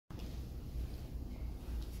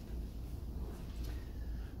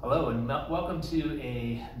Hello and welcome to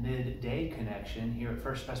a midday connection here at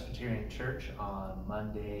First Presbyterian Church on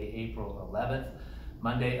Monday, April 11th,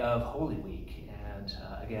 Monday of Holy Week. And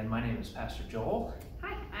again, my name is Pastor Joel.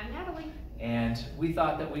 Hi, I'm Natalie. And we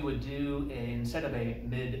thought that we would do, instead of a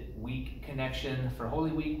midweek connection for Holy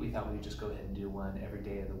Week, we thought we would just go ahead and do one every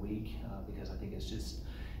day of the week because I think it's just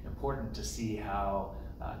important to see how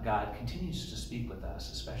God continues to speak with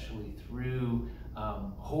us, especially through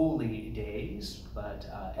holy days, but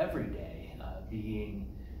every day being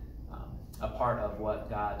a part of what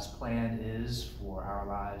God's plan is for our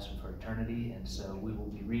lives and for eternity. And so we will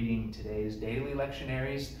be reading today's daily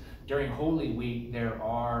lectionaries. During Holy Week, there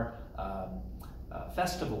are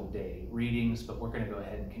festival day readings, but we're going to go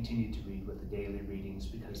ahead and continue to read with the daily readings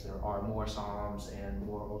because there are more Psalms and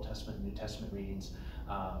more Old Testament and New Testament readings,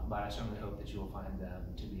 but I certainly hope that you will find them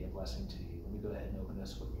to be a blessing to you. Let me go ahead and open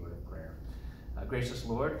this with a word of prayer. Gracious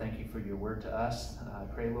Lord, thank you for your word to us. I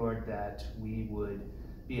pray, Lord, that we would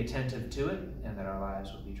be attentive to it and that our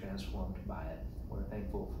lives would be transformed by it. We're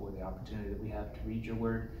thankful for the opportunity that we have to read your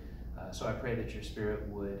word. So I pray that your Spirit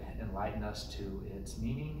would enlighten us to its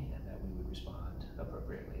meaning and that we would respond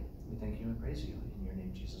appropriately. We thank you and praise you. In your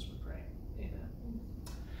name, Jesus, we pray. Amen.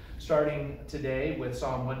 Starting today with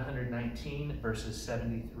Psalm 119, verses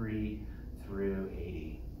 73 through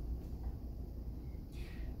 80.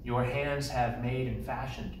 Your hands have made and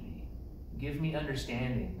fashioned me. Give me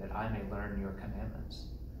understanding that I may learn your commandments.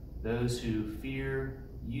 Those who fear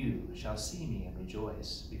you shall see me and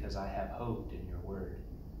rejoice, because I have hoped in your word.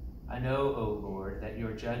 I know, O Lord, that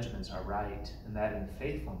your judgments are right, and that in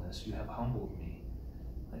faithfulness you have humbled me.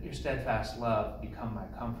 Let your steadfast love become my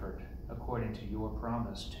comfort, according to your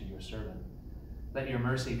promise to your servant. Let your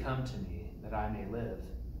mercy come to me, that I may live,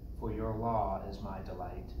 for your law is my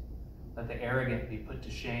delight. Let the arrogant be put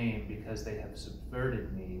to shame, because they have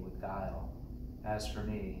subverted me with guile. As for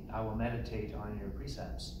me, I will meditate on your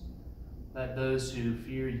precepts. Let those who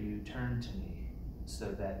fear you turn to me,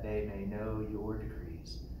 so that they may know your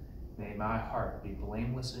decrees. May my heart be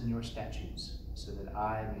blameless in your statutes, so that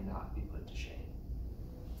I may not be put to shame.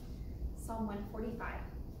 Psalm 145.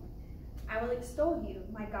 I will extol you,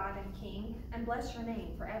 my God and King, and bless your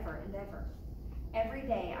name forever and ever. Every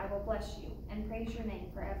day I will bless you and praise your name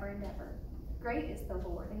forever and ever. Great is the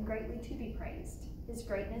Lord and greatly to be praised. His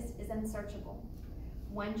greatness is unsearchable.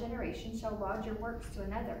 One generation shall laud your works to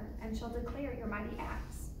another and shall declare your mighty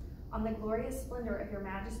acts. On the glorious splendor of your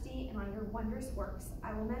majesty and on your wondrous works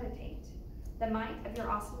I will meditate. The might of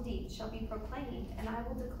your awesome deeds shall be proclaimed, and I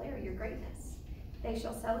will declare your greatness. They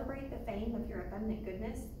shall celebrate the fame of your abundant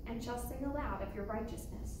goodness and shall sing aloud of your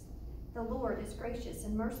righteousness. The Lord is gracious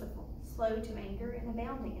and merciful, slow to anger and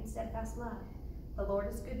abounding in steadfast love. The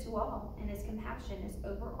Lord is good to all, and his compassion is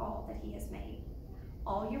over all that he has made.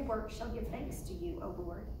 All your works shall give thanks to you, O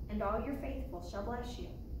Lord, and all your faithful shall bless you.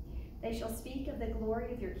 They shall speak of the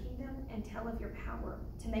glory of your kingdom and tell of your power,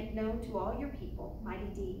 to make known to all your people mighty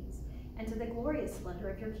deeds, and to the glorious splendor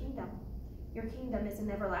of your kingdom. Your kingdom is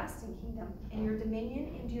an everlasting kingdom, and your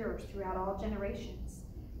dominion endures throughout all generations.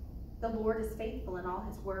 The Lord is faithful in all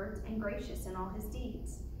his words and gracious in all his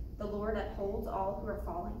deeds. The Lord upholds all who are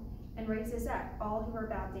falling and raises up all who are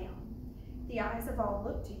bowed down. The eyes of all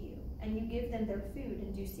look to you, and you give them their food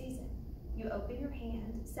in due season. You open your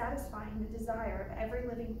hand, satisfying the desire of every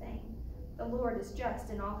living thing. The Lord is just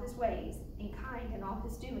in all his ways and kind in all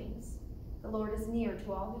his doings. The Lord is near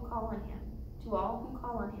to all who call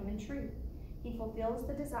on him in truth. He fulfills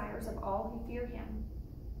the desires of all who fear him.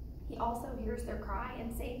 He also hears their cry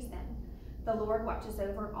and saves them. The Lord watches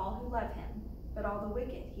over all who love him, but all the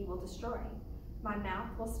wicked he will destroy. My mouth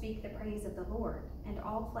will speak the praise of the Lord, and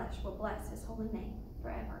all flesh will bless his holy name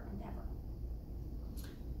forever and ever.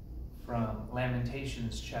 From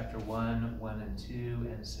Lamentations chapter 1, 1 and 2,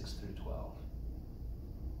 and 6 through 12.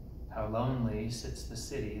 How lonely sits the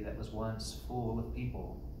city that was once full of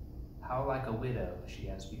people. How like a widow she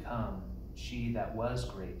has become, she that was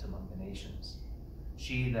great among the nations.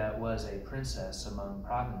 She that was a princess among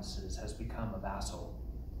provinces has become a vassal.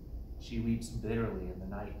 She weeps bitterly in the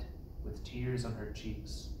night, with tears on her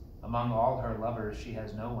cheeks. Among all her lovers she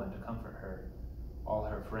has no one to comfort her. All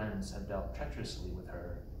her friends have dealt treacherously with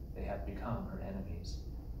her. They have become her enemies.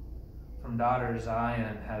 From daughter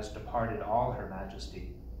Zion has departed all her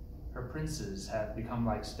majesty. Her princes have become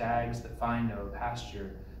like stags that find no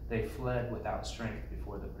pasture. They fled without strength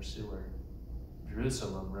before the pursuer.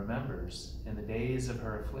 Jerusalem remembers, in the days of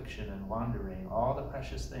her affliction and wandering, all the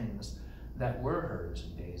precious things that were hers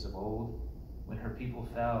in days of old, when her people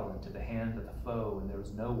fell into the hand of the foe and there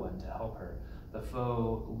was no one to help her. The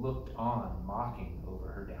foe looked on, mocking over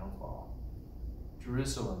her downfall.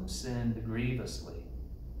 Jerusalem sinned grievously.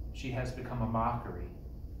 She has become a mockery.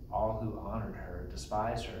 All who honored her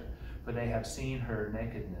despise her, for they have seen her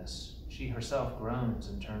nakedness. She herself groans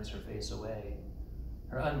and turns her face away.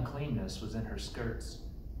 Her uncleanness was in her skirts.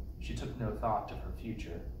 She took no thought of her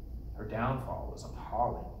future. Her downfall was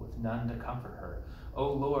appalling, with none to comfort her.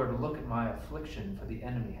 O Lord, look at my affliction, for the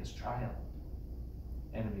enemy has triumphed.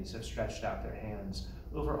 Enemies have stretched out their hands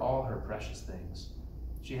over all her precious things.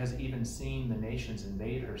 She has even seen the nations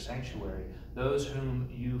invade her sanctuary, those whom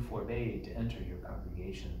you forbade to enter your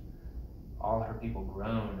congregation. All her people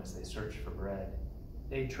groan as they search for bread.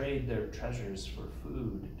 They trade their treasures for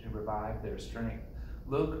food to revive their strength.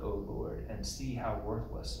 Look, O Lord, and see how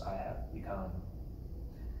worthless I have become.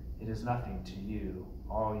 It is nothing to you,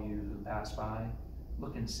 all you who pass by.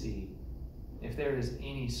 Look and see if there is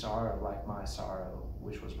any sorrow like my sorrow,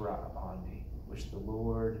 which was brought upon me, which the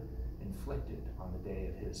Lord inflicted on the day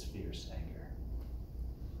of his fierce anger.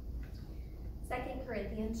 2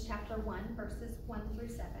 Corinthians chapter 1, verses 1 through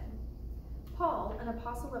 7. Paul, an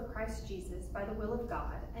apostle of Christ Jesus by the will of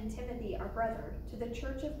God, and Timothy, our brother, to the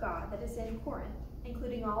church of God that is in Corinth,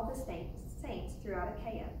 including all the saints throughout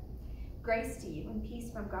Achaia. Grace to you and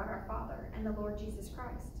peace from God our Father and the Lord Jesus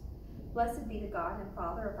Christ. Blessed be the God and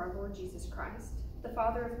Father of our Lord Jesus Christ, the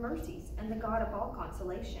Father of mercies and the God of all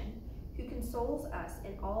consolation, who consoles us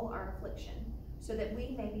in all our affliction, so that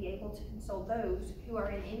we may be able to console those who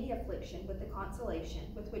are in any affliction with the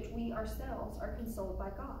consolation with which we ourselves are consoled by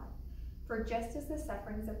God. For just as the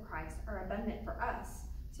sufferings of Christ are abundant for us,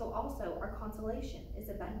 so also our consolation is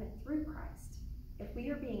abundant through Christ. If we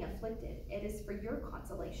are being afflicted, it is for your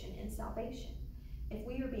consolation and salvation. If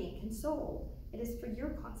we are being consoled, it is for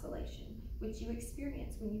your consolation, which you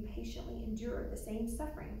experience when you patiently endure the same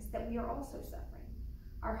sufferings that we are also suffering.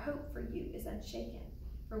 Our hope for you is unshaken,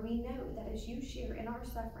 for we know that as you share in our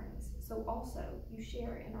sufferings, so also you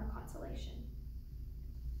share in our consolation.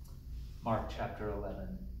 Mark chapter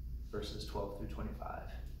 11, verses 12 through 25.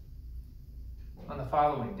 On the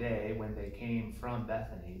following day, when they came from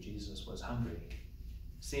Bethany, Jesus was hungry.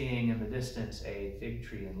 Seeing in the distance a fig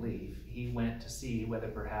tree and leaf, he went to see whether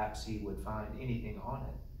perhaps he would find anything on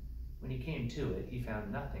it. When he came to it, he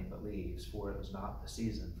found nothing but leaves, for it was not the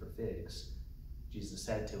season for figs. Jesus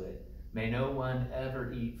said to it, "May no one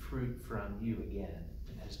ever eat fruit from you again."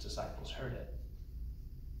 And his disciples heard it.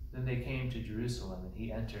 Then they came to Jerusalem, and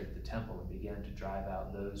he entered the temple and began to drive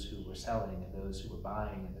out those who were selling and those who were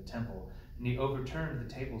buying in the temple. And he overturned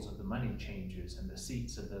the tables of the money changers and the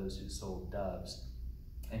seats of those who sold doves.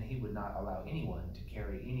 And he would not allow anyone to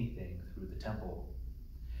carry anything through the temple.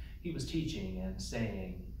 He was teaching and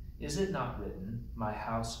saying, "Is it not written, 'My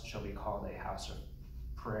house shall be called a house of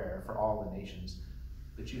prayer for all the nations,'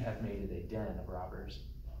 but you have made it a den of robbers?"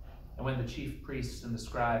 And when the chief priests and the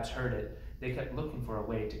scribes heard it, they kept looking for a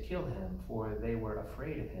way to kill him, for they were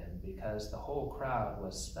afraid of him, because the whole crowd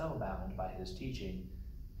was spellbound by his teaching.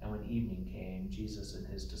 And when evening came, Jesus and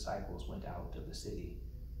his disciples went out of the city.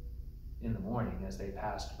 In the morning, as they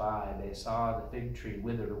passed by, they saw the fig tree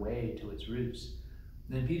withered away to its roots.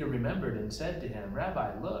 Then Peter remembered and said to him,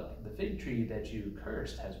 "Rabbi, look, the fig tree that you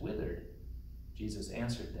cursed has withered." Jesus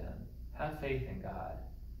answered them, "Have faith in God.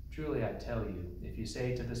 Truly I tell you, if you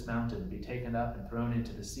say to this mountain, 'Be taken up and thrown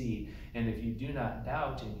into the sea,' and if you do not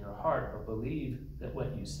doubt in your heart, but believe that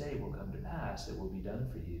what you say will come to pass, it will be done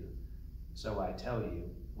for you. So I tell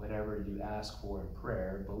you, whatever you ask for in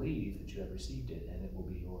prayer, believe that you have received it, and it will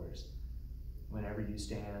be yours. Whenever you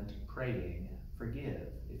stand praying,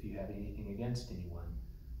 forgive if you have anything against anyone,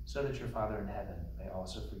 so that your Father in heaven may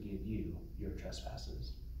also forgive you your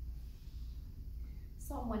trespasses."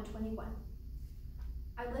 Psalm 121.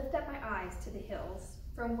 I lift up my eyes to the hills.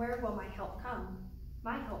 From where will my help come?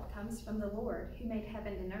 My help comes from the Lord, who made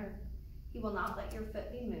heaven and earth. He will not let your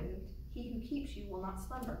foot be moved. He who keeps you will not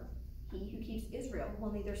slumber. He who keeps Israel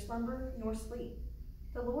will neither slumber nor sleep.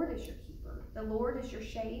 The Lord is your keeper. The Lord is your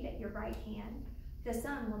shade at your right hand. The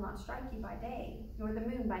sun will not strike you by day, nor the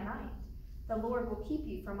moon by night. The Lord will keep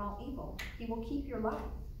you from all evil. He will keep your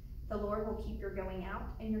life. The Lord will keep your going out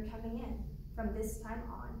and your coming in, from this time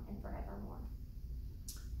on and forevermore.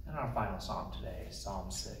 And our final psalm today,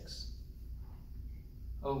 Psalm 6.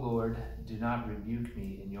 O Lord, do not rebuke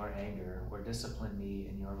me in your anger or discipline me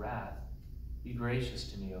in your wrath. Be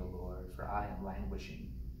gracious to me, O Lord, for I am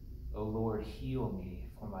languishing. O Lord, heal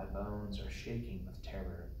me, for my bones are shaking with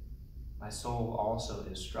terror. My soul also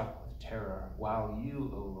is struck with terror, while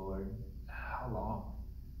you, O Lord, how long?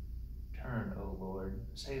 Turn, O Lord,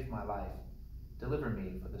 save my life. Deliver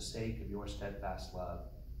me for the sake of your steadfast love.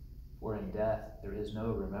 For in death there is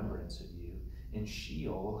no remembrance of you. In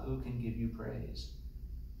Sheol, who can give you praise?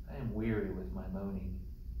 I am weary with my moaning.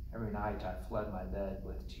 Every night I flood my bed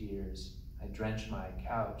with tears. I drench my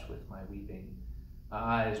couch with my weeping. My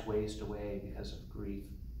eyes waste away because of grief.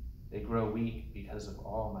 They grow weak because of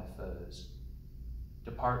all my foes.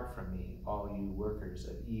 Depart from me, all you workers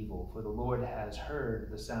of evil, for the Lord has heard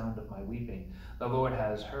the sound of my weeping. The Lord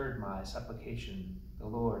has heard my supplication. The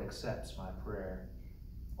Lord accepts my prayer.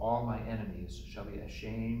 All my enemies shall be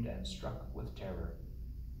ashamed and struck with terror.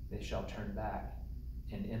 They shall turn back,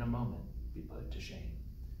 and in a moment be put to shame.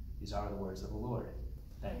 These are the words of the Lord.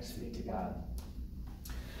 Thanks be to God.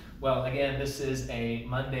 Well, again, this is a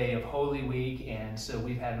Monday of Holy Week, and so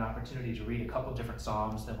we've had an opportunity to read a couple different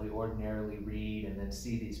Psalms than we ordinarily read, and then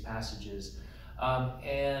see these passages.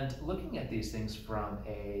 And looking at these things from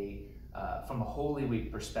a Holy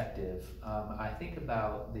Week perspective, I think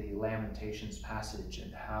about the Lamentations passage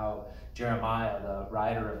and how Jeremiah, the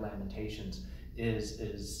writer of Lamentations,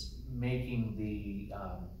 is making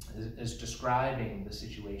is describing the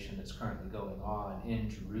situation that's currently going on in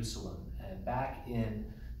Jerusalem. And back in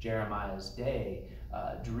Jeremiah's day,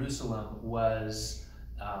 Jerusalem was,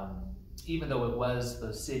 even though it was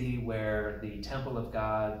the city where the temple of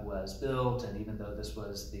God was built, and even though this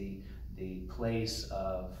was the place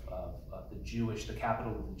of the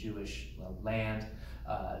capital of the Jewish land,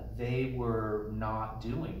 they were not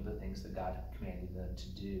doing the things that God commanded them to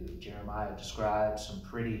do. Jeremiah describes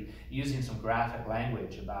using some graphic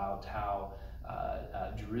language about how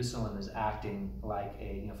Jerusalem is acting like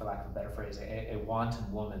for lack of a better phrase, a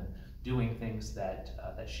wanton woman doing things that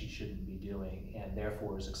she shouldn't be doing, and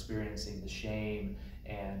therefore is experiencing the shame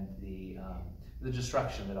and the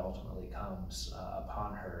destruction that ultimately comes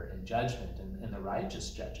upon her in judgment, and the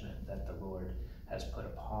righteous judgment that the Lord has put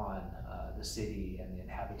upon the city and the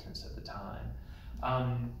inhabitants at the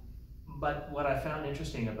time. But what I found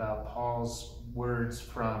interesting about Paul's words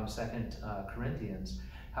from 2 Corinthians,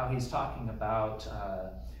 how he's talking about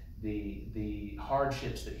the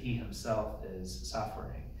hardships that he himself is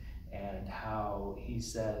suffering, and how he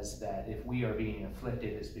says that if we are being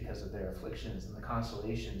afflicted, it's because of their afflictions, and the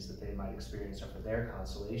consolations that they might experience are for their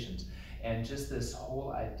consolations. And just this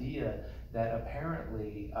whole idea that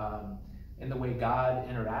apparently in the way God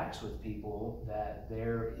interacts with people, that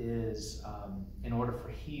there is, in order for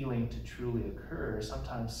healing to truly occur,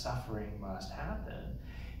 sometimes suffering must happen.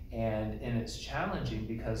 And it's challenging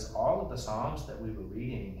because all of the Psalms that we were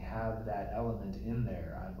reading have that element in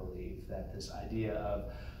there, I believe, that this idea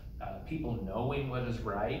of people knowing what is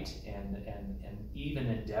right and even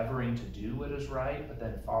endeavoring to do what is right, but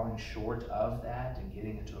then falling short of that and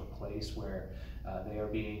getting into a place where they are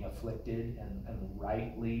being afflicted and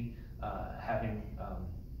rightly having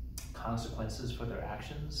consequences for their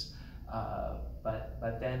actions.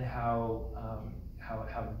 But then how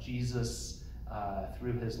Jesus,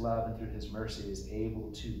 through his love and through his mercy, is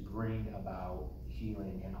able to bring about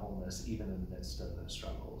healing and wholeness even in the midst of those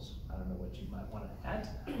struggles. I don't know what you might want to add to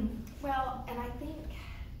that. Well, and I think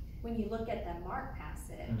when you look at the Mark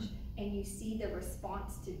passage and you see the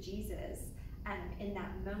response to Jesus in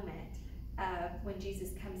that moment when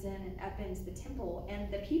Jesus comes in and upends the temple,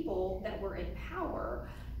 and the people that were in power,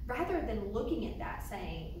 rather than looking at that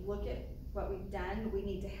saying, look at what we've done, we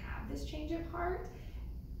need to have this change of heart,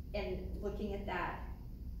 and looking at that,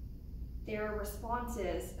 their response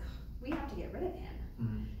is, we have to get rid of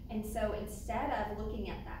him. And so instead of looking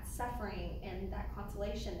at that suffering and that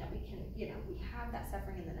consolation that we can, we have that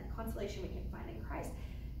suffering and then that consolation we can find in Christ.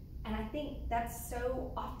 And I think that's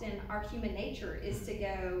so often our human nature is to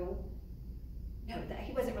go, no, that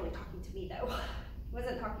he wasn't really talking to me though. He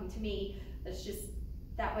wasn't talking to me.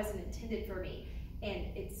 That wasn't intended for me. And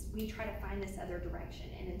we try to find this other direction.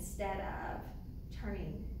 And instead of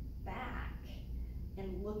turning back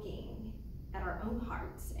and looking at our own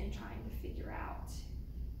hearts and trying to figure out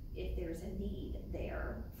if there's a need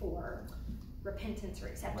there for repentance or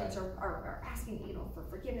acceptance, right, or asking for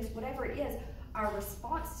forgiveness, whatever it is, our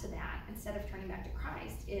response to that, instead of turning back to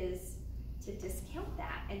Christ, is to discount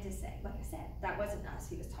that and to say, like I said, that wasn't us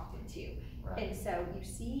he was talking to. Right. And so you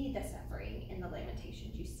see the suffering in the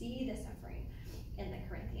Lamentations, you see the suffering in the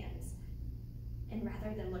Corinthians, and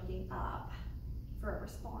rather than looking up for a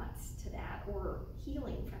response to that or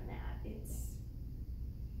healing from that,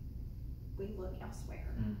 we look elsewhere.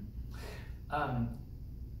 I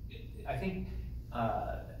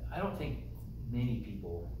don't think many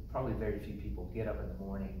people, probably very few people, get up in the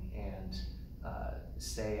morning and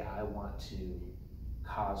say, I want to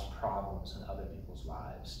cause problems in other people's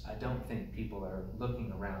lives. I don't think people are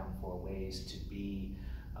looking around for ways to be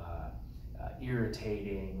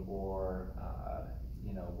irritating or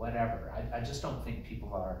whatever. I just don't think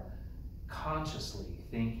people are consciously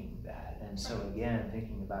thinking that. And so again,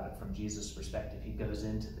 thinking about it from Jesus' perspective, he goes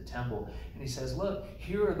into the temple and he says, look,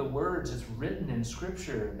 here are the words. It's written in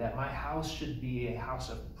Scripture that my house should be a house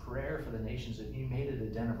of prayer for the nations, and you made it a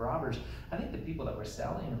den of robbers. I think the people that were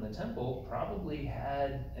selling in the temple probably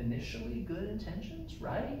had initially good intentions,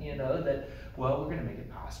 right? You know, that, well, we're going to make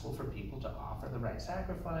it possible for people to offer the right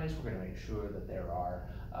sacrifice. We're going to make sure that there are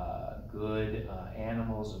good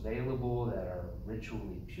animals available that are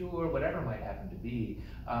ritually pure, whatever it might happen to be.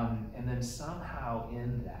 And then somehow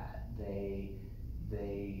in that, they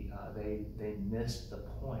missed the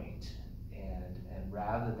point, and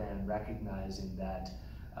rather than recognizing that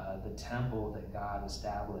the temple that God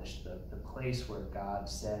established, the place where God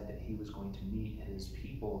said that he was going to meet his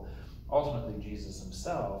people, ultimately Jesus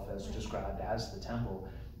himself, as described as the temple,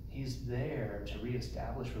 he's there to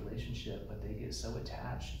reestablish relationship, but they get so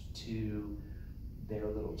attached to their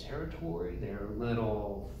little territory, their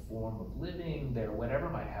little form of living, their whatever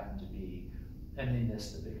might happen to be, and they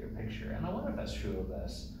miss the bigger picture. And I wonder if that's true of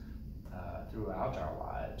us throughout our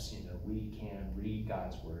lives. You know, we can read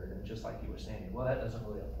God's word, and just like you were saying, well, that doesn't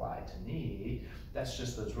really apply to me. That's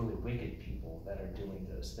just those really wicked people that are doing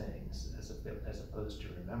those things, as opposed to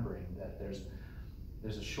remembering that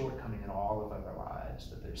there's a shortcoming in all of our lives,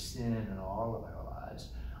 that there's sin in all of our lives.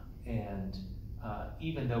 And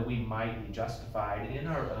even though we might be justified in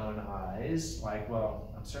our own eyes, like,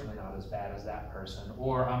 well, I'm certainly not as bad as that person,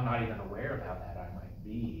 or I'm not even aware of how bad I might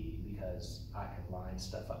be, because I can line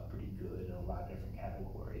stuff up pretty good in a lot of different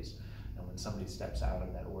categories. And when somebody steps out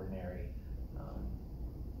of that ordinary,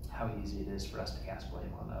 how easy it is for us to cast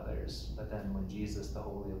blame on others. But then when Jesus, the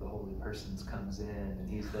Holy of the Holy Persons, comes in and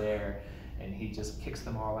he's there and he just kicks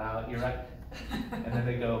them all out, you're right. And then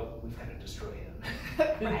they go, we've got to destroy him.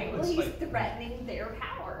 Right, well, he's threatening their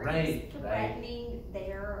power. Right, he's threatening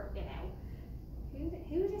their,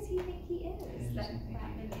 who does he think he is? That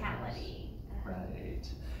mentality. Right.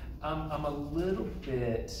 I'm a little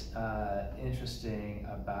bit interesting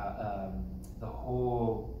about the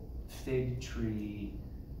whole fig tree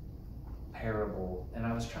parable, and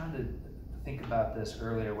I was trying to think about this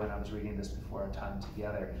earlier when I was reading this before our time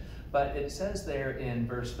together. But it says there in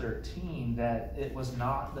verse 13 that it was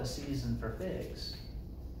not the season for figs.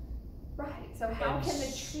 Right. So how can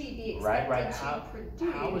the tree be expected to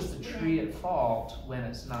produce? How is the tree at fault when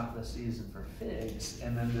it's not the season for figs?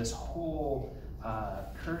 And then this whole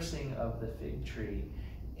cursing of the fig tree.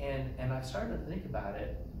 And I started to think about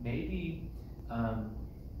it, maybe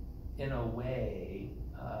in a way,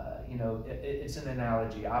 it's an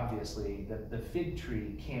analogy. Obviously, the fig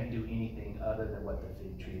tree can't do anything other than what the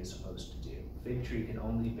fig tree is supposed to do. Fig tree can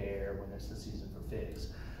only bear when it's the season for figs.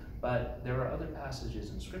 But there are other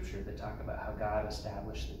passages in Scripture that talk about how God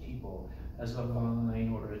established the people as a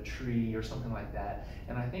vine or a tree or something like that.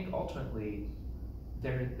 And I think ultimately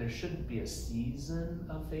there shouldn't be a season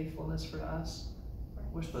of faithfulness for us.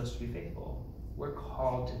 We're supposed to be faithful. We're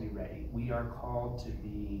called to be ready. We are called to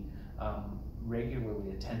be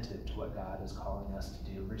regularly attentive to what God is calling us to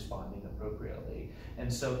do, responding appropriately.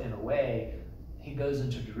 And so in a way, he goes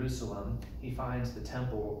into Jerusalem, he finds the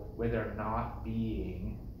temple where they're not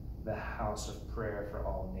being the house of prayer for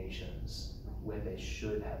all nations, where they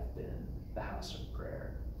should have been the house of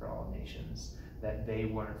prayer for all nations, that they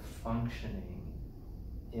weren't functioning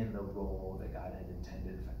in the role that God had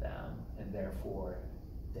intended for them, and therefore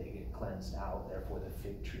they get cleansed out, therefore the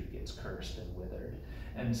fig tree gets cursed and withered.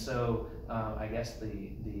 And so I guess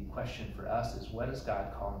the question for us is, what is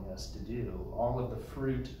God calling us to do? All of the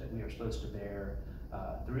fruit that we are supposed to bear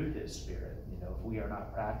through his Spirit, if we are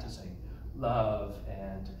not practicing love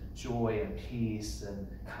and joy and peace and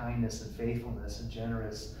kindness and faithfulness and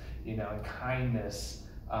generous, and kindness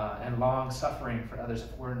and long suffering for others,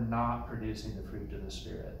 if we're not producing the fruit of the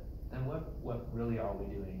Spirit, then what really are we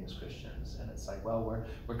doing as Christians? And it's like, well,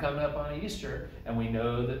 we're coming up on Easter, and we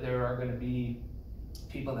know that there are going to be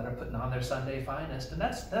people that are putting on their Sunday finest, and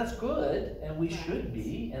that's good, and we should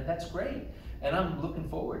be, and that's great. And I'm looking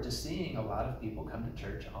forward to seeing a lot of people come to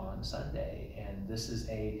church on Sunday, and this is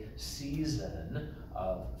a season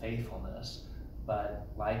of faithfulness. But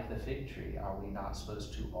like the fig tree, are we not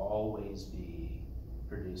supposed to always be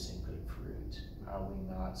producing good fruit? Are we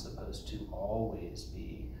not supposed to always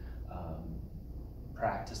be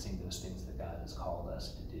practicing those things that God has called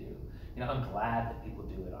us to do? I'm glad that people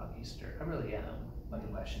do it on Easter. I really am. But the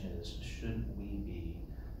question is, shouldn't we be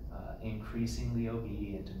increasingly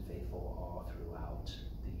obedient and faithful all throughout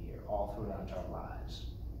the year, all throughout our lives?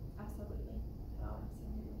 Absolutely.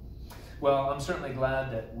 Well, I'm certainly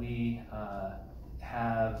glad that we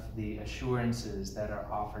have the assurances that are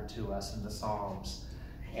offered to us in the Psalms.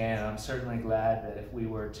 And I'm certainly glad that if we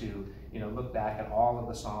were to look back at all of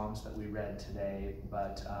the Psalms that we read today,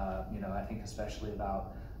 but I think especially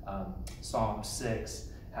about Psalm 6,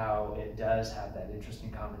 how it does have that interesting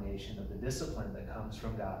combination of the discipline that comes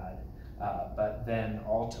from God, but then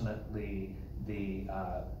ultimately the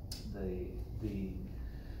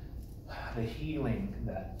healing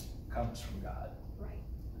that comes from God.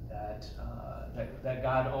 Right. That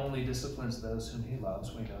God only disciplines those whom He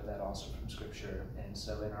loves. We know that also from Scripture. And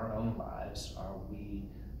so in our own lives,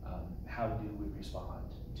 how do we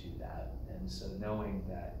respond to that? And so knowing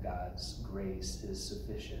that God's grace is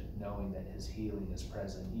sufficient, knowing that His healing is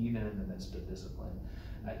present even in the midst of discipline,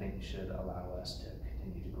 I think should allow us to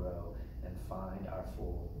continue to grow and find our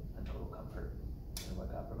full and total comfort in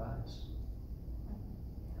what God provides.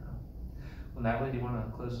 Well, Natalie, do you want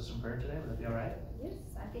to close us in prayer today? Would that be all right? Yes,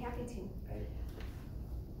 I'd be happy to. Okay.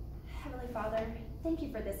 Heavenly Father, thank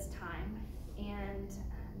you for this time, and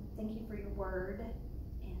thank you for your word.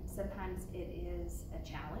 And sometimes it is a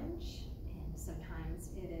challenge, and sometimes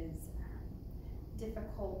it is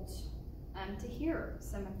difficult to hear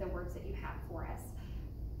some of the words that you have for us.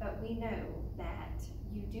 But we know that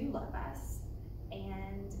you do love us,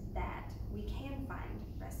 and that we can find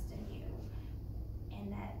rest in you,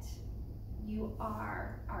 and that you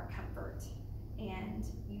are our comfort, and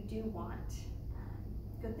you do want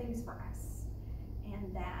good things for us,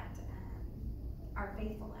 and that our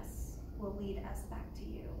faithfulness will lead us back to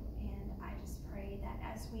you. And I just pray that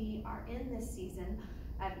as we are in this season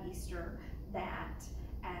of Easter, that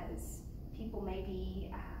as people may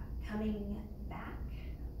be coming back,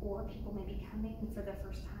 or people may be coming for the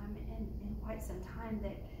first time in quite some time,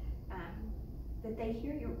 that they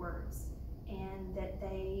hear your words, and that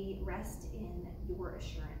they rest in your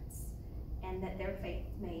assurance, and that their faith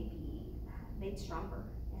may be made stronger,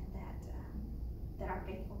 and that our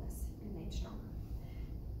faithfulness be made stronger.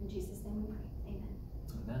 In Jesus' name we pray. Amen.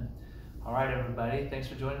 Amen. All right, everybody. Thanks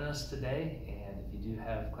for joining us today. And if you do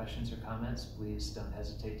have questions or comments, please don't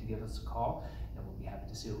hesitate to give us a call, and we'll be happy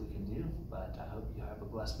to see what we can do. But I hope you have a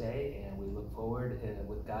blessed day, and we look forward,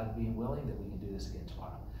 with God being willing, that we can do this again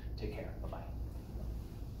tomorrow. Take care. Bye-bye.